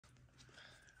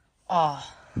Ah,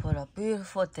 what a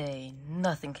beautiful day.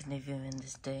 Nothing can leave you in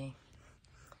this day.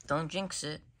 Don't jinx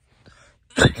it.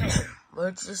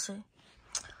 What did you say?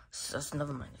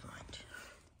 Never mind.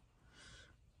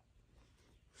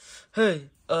 Hey,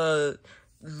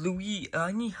 Louis,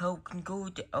 I need help. Can you go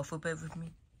with the alphabet with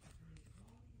me?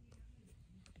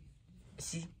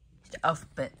 See? The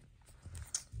alphabet.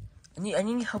 I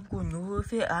need help going over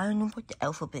with it. I don't know what the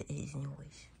alphabet is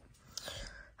anyways.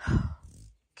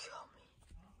 Kill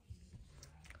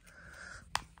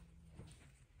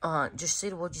me. Just say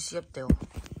the word you see up there.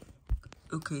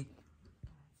 Okay.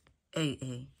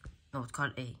 A. No, it's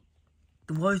called A.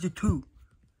 Then why is it 2?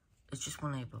 It's just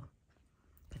one A, bro.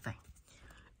 Okay, fine.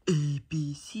 A,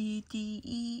 B, C, D,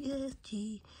 E, F,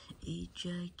 G, H,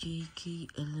 I, J, K,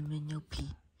 L, M, N, O, P,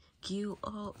 Q,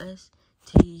 R, S,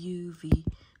 T, U, V,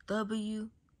 W.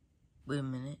 Wait a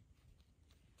minute.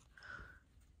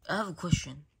 I have a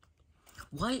question.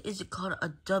 Why is it called a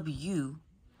W?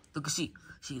 Look, see,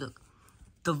 look.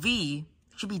 The V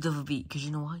should be double V, because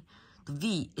you know why? The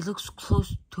V, it looks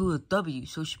close to a W,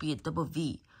 so it should be a double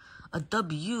V. A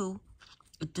W,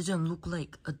 it doesn't look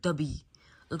like a W.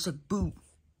 It looks like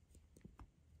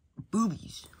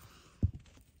boobies.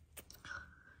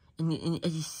 And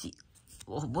as you see,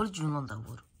 what did you learn that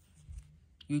word?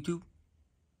 YouTube?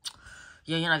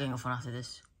 Yeah, you're not getting a phone after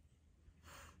this.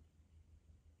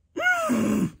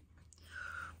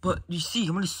 But you see,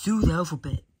 I'm gonna sue the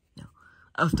alphabet now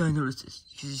after I notice this.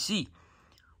 Because you see,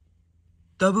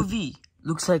 double V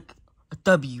looks like a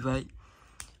W, right?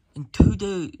 And two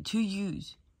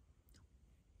U's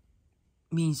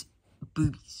means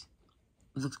boobies.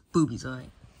 It looks like boobies,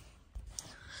 alright?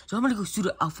 So I'm gonna go sue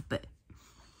the alphabet.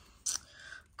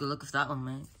 Good luck with that one,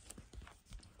 man.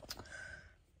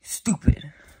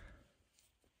 Stupid.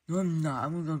 No, I'm not.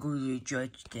 I'm gonna go to the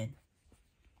judge then.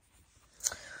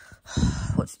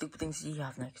 What stupid things do you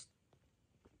have next?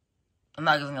 I'm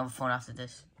not giving up a phone after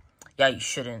this. Yeah, you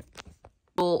shouldn't.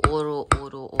 Order.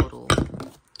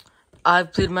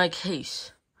 I've pleaded my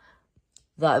case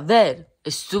that Red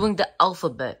is suing the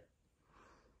alphabet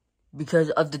because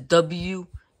of the W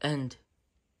and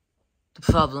the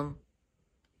problem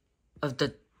of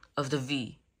the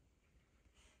V.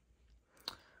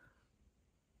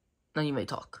 Now you may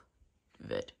talk,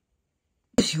 Red.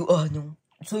 Yes, you are, no.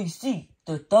 So you see,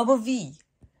 the double V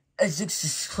is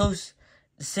just close,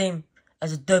 the same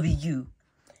as a W.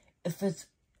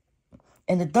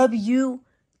 And the W,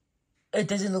 it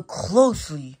doesn't look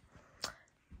closely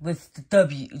with the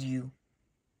W,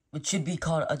 which should be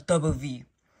called a double V.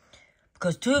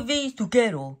 Because two V's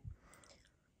together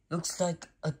looks like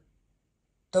a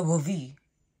double V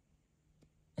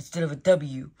instead of a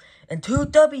W. And two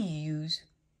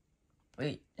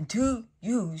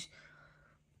U's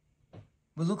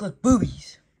will look like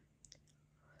boobies.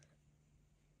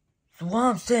 So what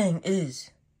I'm saying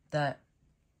is that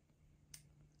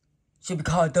it should be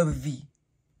called double V.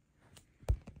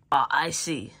 I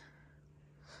see.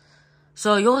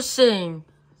 So you're saying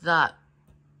that,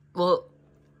 hold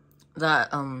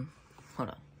on.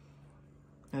 Let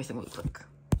me think real quick.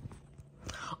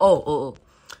 Oh.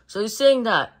 So you're saying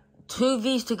that two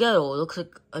V's together looks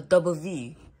like a double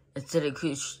V instead of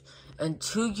crease, and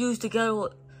two U's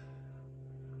together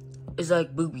is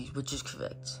like boobies, which is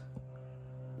correct.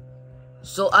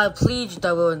 So I plead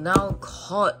that we'll now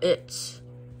call it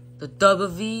the double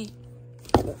V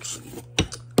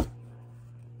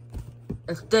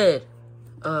instead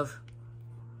of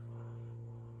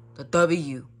the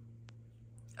W.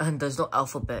 And there's no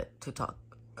alphabet to talk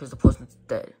because the person's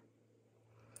dead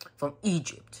from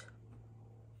Egypt.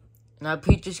 And I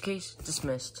plead this case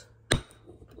dismissed.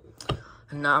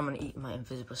 And now I'm gonna eat my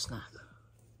invisible snack.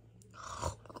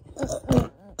 I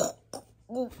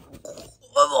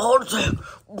have a heart attack.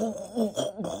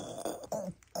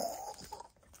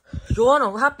 Joanna,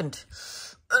 what happened?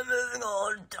 I'm having a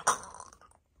heart attack.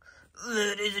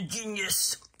 That is a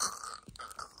genius.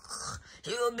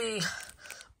 He will be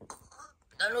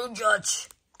a new judge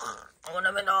when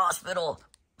I'm in the hospital.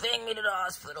 Bring me to the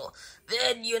hospital.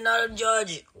 Then you're not a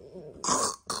judge.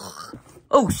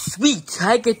 Oh, sweet.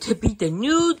 I get to be the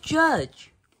new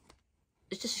judge.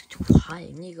 It's just too high.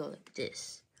 I need to go like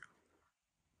this.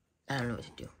 I don't know what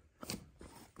to do.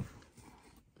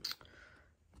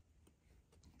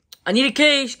 I need a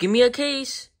case. Give me a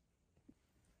case.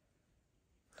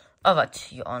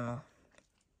 Alright, Your Honor.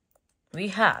 We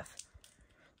have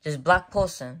this black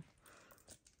person,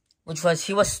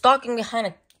 he was stalking behind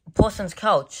a person's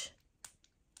couch,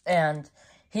 and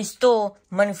he stole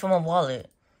money from a wallet,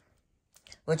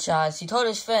 he told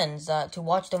his friends to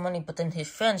watch the money, but then his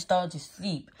friends started to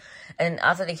sleep, and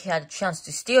after they had a chance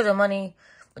to steal the money,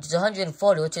 which is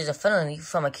 140, which is a felony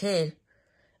from a kid.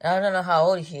 And I don't know how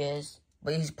old he is,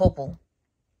 but he's purple.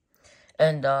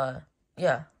 And,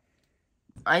 yeah.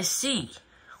 I see.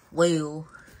 Well,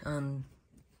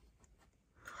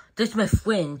 this is my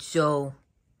friend, so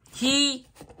he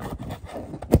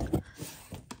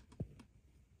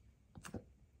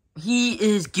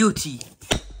is guilty.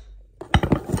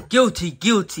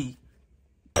 Guilty.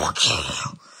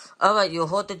 Alright, you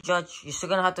hold the judge. You're still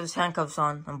gonna have those handcuffs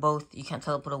on both. You can't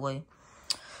teleport away.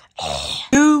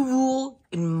 New rule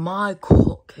in my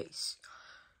court case.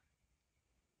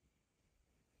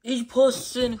 Each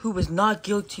person who is not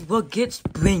guilty will get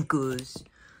sprinkles.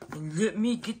 And let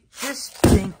me get the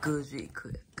sprinkles real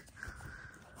quick.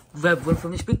 Grab one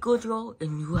from the sprinkle drawer,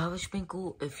 and you have a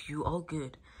sprinkle if you are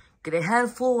good. Get a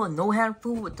handful or no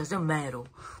handful, it doesn't matter.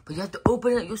 But you have to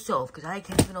open it yourself, because I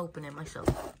can't even open it myself.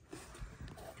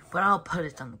 But I'll put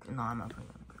it on the... No, I'm not putting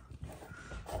it on the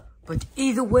ground. But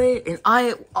either way, and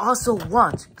I also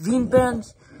want green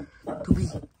bands to be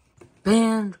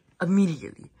banned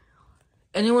immediately.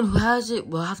 Anyone who has it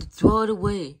will have to throw it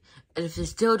away. And if they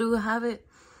still do have it,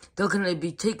 they're going to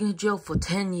be taken to jail for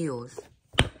 10 years.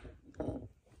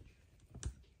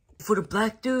 For the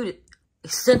black dude,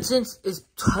 sentence is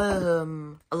a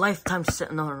lifetime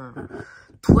sentence. No.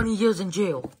 20 years in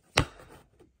jail.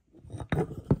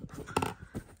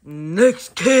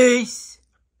 Next case.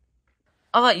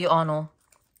 Alright, Your Honor.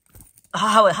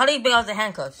 How do you bring out the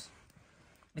handcuffs?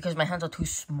 Because my hands are too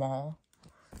small.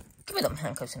 Give me them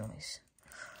handcuffs anyways.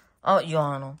 Alright, Your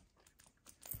Honor.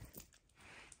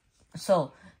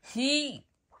 So, he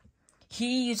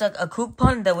used like a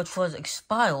coupon that which was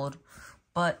expired,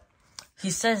 but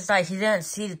he says that he didn't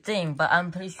see the thing, but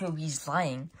I'm pretty sure he's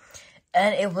lying.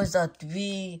 And it was a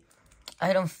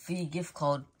 3-item free gift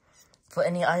card for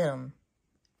any item.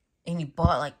 And he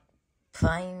bought like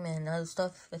Prime and other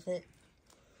stuff with it.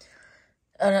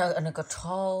 And a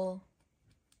guitar.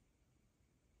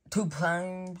 2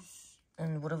 Primes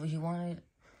and whatever he wanted.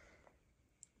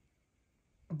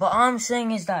 But all I'm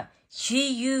saying is that he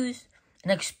used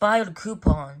an expired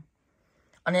coupon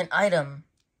on an item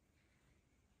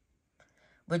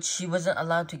which he wasn't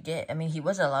allowed to get. I mean, he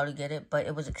was allowed to get it, but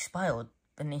it was expired,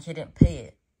 and he didn't pay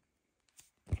it.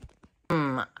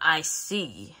 I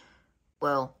see.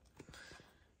 Well,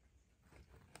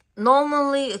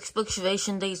 normally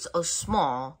expiration dates are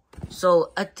small,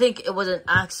 so I think it was an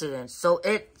accident. So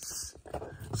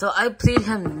I plead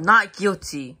him not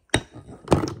guilty.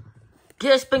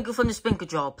 Get a sprinkle from the sprinkle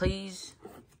jar, please.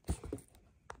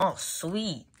 Oh,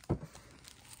 sweet.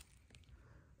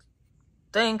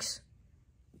 Thanks.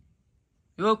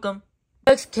 You're welcome.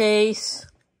 Next case.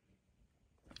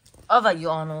 Alright,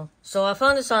 Your Honor. So I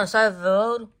found this on the side of the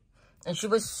road, and she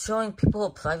was showing people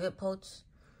her private parts.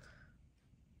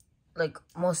 Like,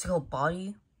 mostly her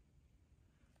body.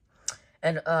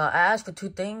 And I asked for 2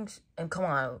 things, and come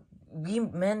on, we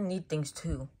men need things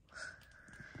too.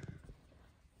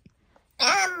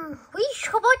 We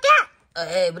sure about that?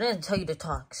 Hey, we didn't tell you to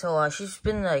talk. So, she's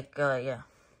been like, yeah.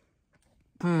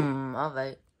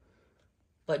 Alright.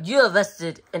 But you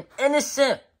arrested an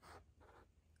innocent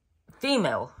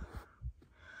female.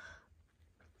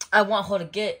 I want her to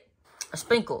get a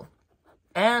sprinkle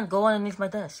and go underneath my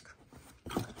desk.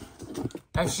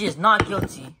 And she is not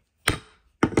guilty.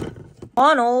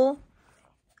 Arnold.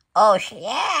 Oh,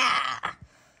 yeah.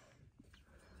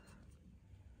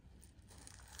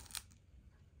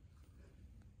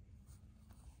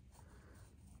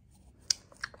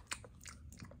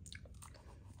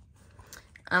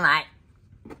 Alright.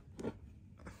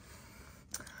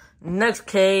 Next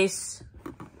case.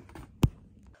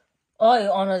 Oh,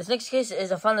 Your Honor, this next case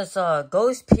is I found this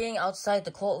ghost peeing outside the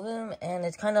courtroom, and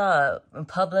it's kind of in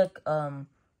public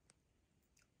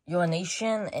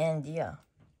urination, and yeah.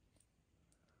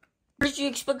 What did you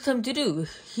expect him to do?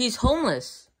 He's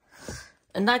homeless.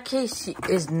 In that case, he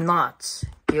is not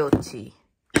guilty.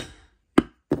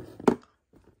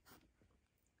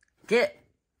 Get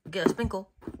a sprinkle.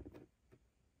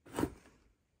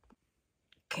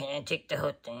 Can I take the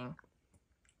whole thing?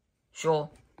 Sure.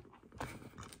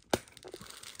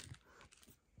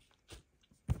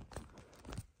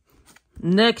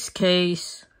 Next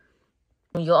case.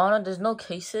 Your Honor, there's no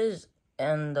cases,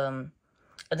 and I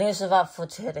think it's about for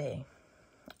today.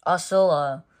 Also,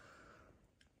 I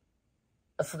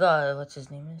forgot what his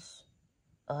name is.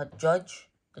 Judge.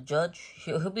 The judge.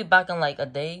 He'll be back in like a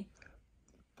day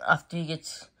after he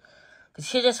gets,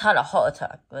 because he just had a heart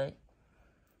attack, right?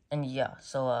 And yeah,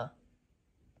 so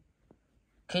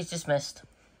case dismissed.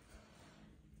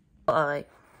 Alright.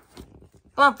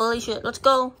 Come on, Felicia, let's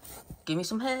go. Give me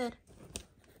some head.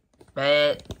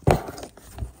 Bad.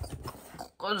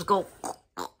 Let's go.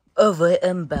 Over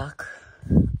and back.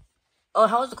 Oh,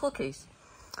 how was the court case?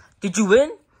 Did you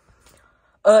win?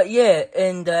 Yeah,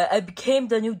 and I became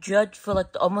the new judge for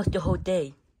like almost the whole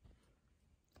day.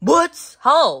 What?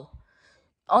 How?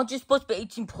 Aren't you supposed to be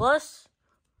 18 plus?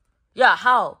 Yeah,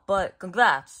 how? But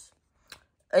congrats.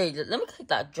 Hey, let me take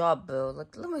that job, bro.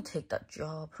 Like, let me take that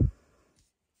job.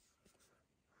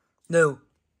 No.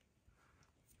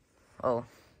 Oh.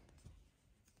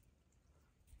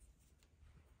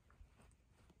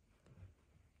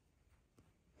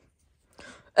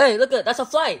 Hey, look at that's a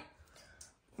flight.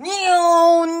 Let's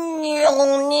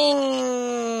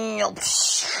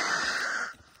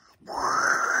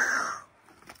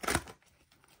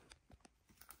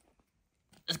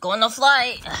go on the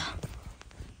flight.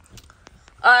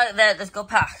 Alright, let's go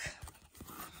pack.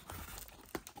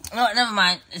 No, never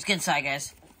mind. Let's get inside,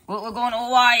 guys. We're going to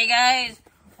Hawaii, guys.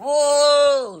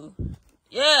 Whoa!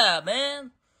 Yeah,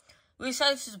 man. We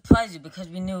decided to surprise you because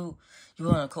we knew you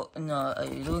were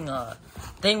doing a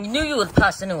thing. We knew you would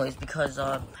pass anyways because,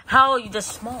 how are you this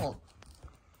small?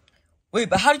 Wait,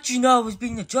 but how did you know I was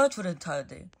being the judge for the entire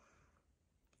day?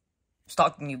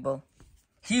 Stalking you, bro.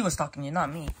 He was stalking you,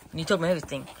 not me. And he told me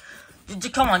everything.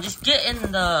 Just come on, just get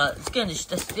in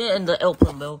the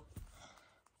airplane, bro.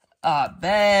 I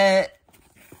bet.